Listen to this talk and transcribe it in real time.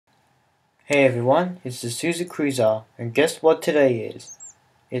Hey everyone, it's the Suzy Cruiser, and guess what today is?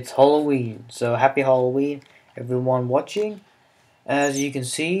 It's Halloween, so happy Halloween everyone watching. As you can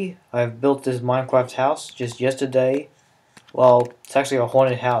see, I've built this Minecraft house just yesterday. Well, it's actually a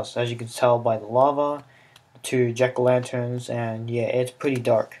haunted house, as you can tell by the lava, two jack-o'-lanterns, and yeah, it's pretty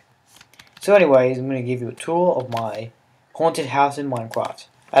dark. So anyways, I'm going to give you a tour of my haunted house in Minecraft.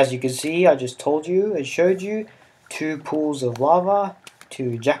 As you can see, I just told you and showed you two pools of lava,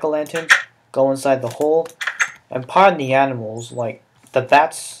 two jack-o'-lanterns, go inside the hole, and pardon the animals, like the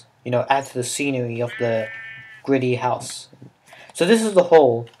bats, add to the scenery of the gritty house. So this is the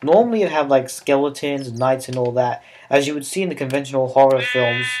hole. Normally it'd have like skeletons, knights, and all that, as you would see in the conventional horror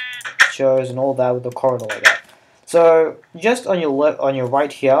films, shows, and all that with the corridor like that. So just on your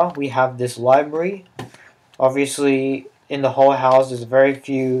right here, we have this library. Obviously, in the whole house, there's very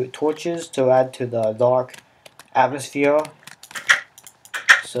few torches to add to the dark atmosphere.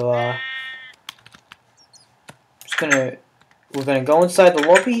 So we're gonna go inside the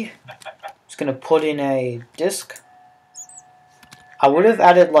lobby. Just gonna put in a disc. I would have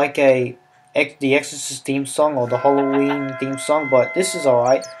added like the Exorcist theme song or the Halloween theme song, but this is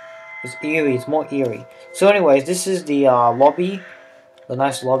alright. It's eerie. It's more eerie. So, anyways, this is the lobby, the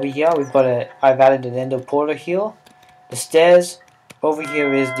nice lobby here. I've added an ender portal here. The stairs over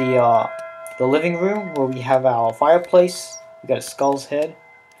here is the living room where we have our fireplace. We got a skull's head.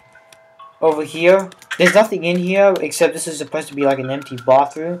 Over here, there's nothing in here except this is supposed to be like an empty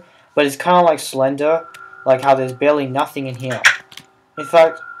bathroom, but it's kind of like Slender, like how there's barely nothing in here. In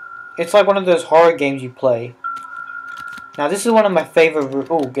fact, it's like one of those horror games you play. Now this is one of my favorite rooms.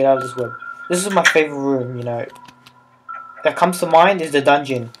 Oh, get out of this web. This is my favorite room, that comes to mind is the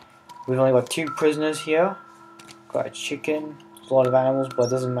dungeon. We've only got 2 prisoners here. Got a chicken. There's a lot of animals, but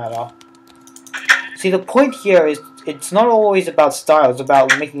it doesn't matter. See, the point here is it's not always about style. It's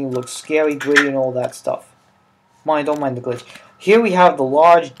about making it look scary, gritty, and all that stuff. Don't mind the glitch. Here we have the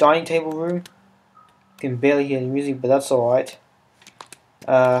large dining table room. You can barely hear the music, but that's alright.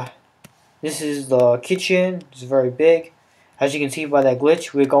 This is the kitchen. It's very big. As you can see by that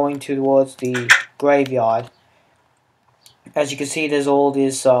glitch, we're going towards the graveyard. As you can see, there's all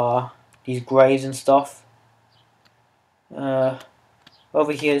these graves and stuff. Over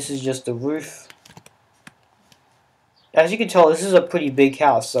here, this is just the roof. As you can tell, this is a pretty big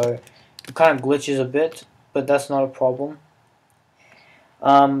house, so it kind of glitches a bit, but that's not a problem.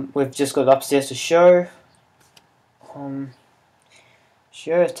 We've just got upstairs to show.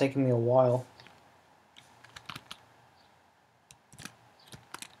 Sure, it's taking me a while.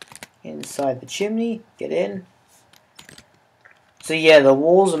 Inside the chimney, get in. So yeah, the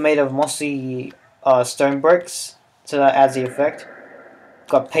walls are made of mossy stone bricks, so that adds the effect.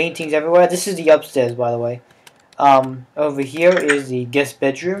 Got paintings everywhere. This is the upstairs, by the way. Over here is the guest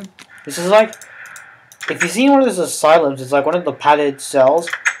bedroom. This is like, if you've seen one of those asylums, it's like one of the padded cells,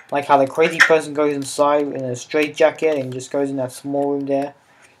 like how the crazy person goes inside in a straitjacket and just goes in that small room there.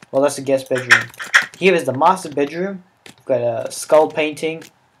 Well, that's the guest bedroom. Here is the master bedroom. We've got a skull painting.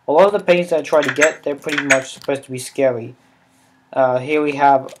 A lot of the paintings that I try to get, they're pretty much supposed to be scary. Here we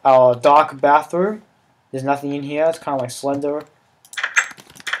have our dark bathroom. There's nothing in here. It's kind of like Slender.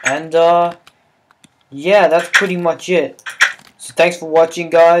 And yeah, that's pretty much it. So thanks for watching,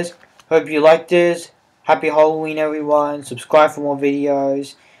 guys. Hope you liked this. Happy Halloween, everyone. Subscribe for more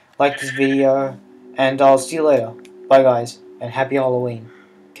videos. Like this video. And I'll see you later. Bye, guys. And happy Halloween.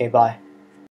 Okay, bye.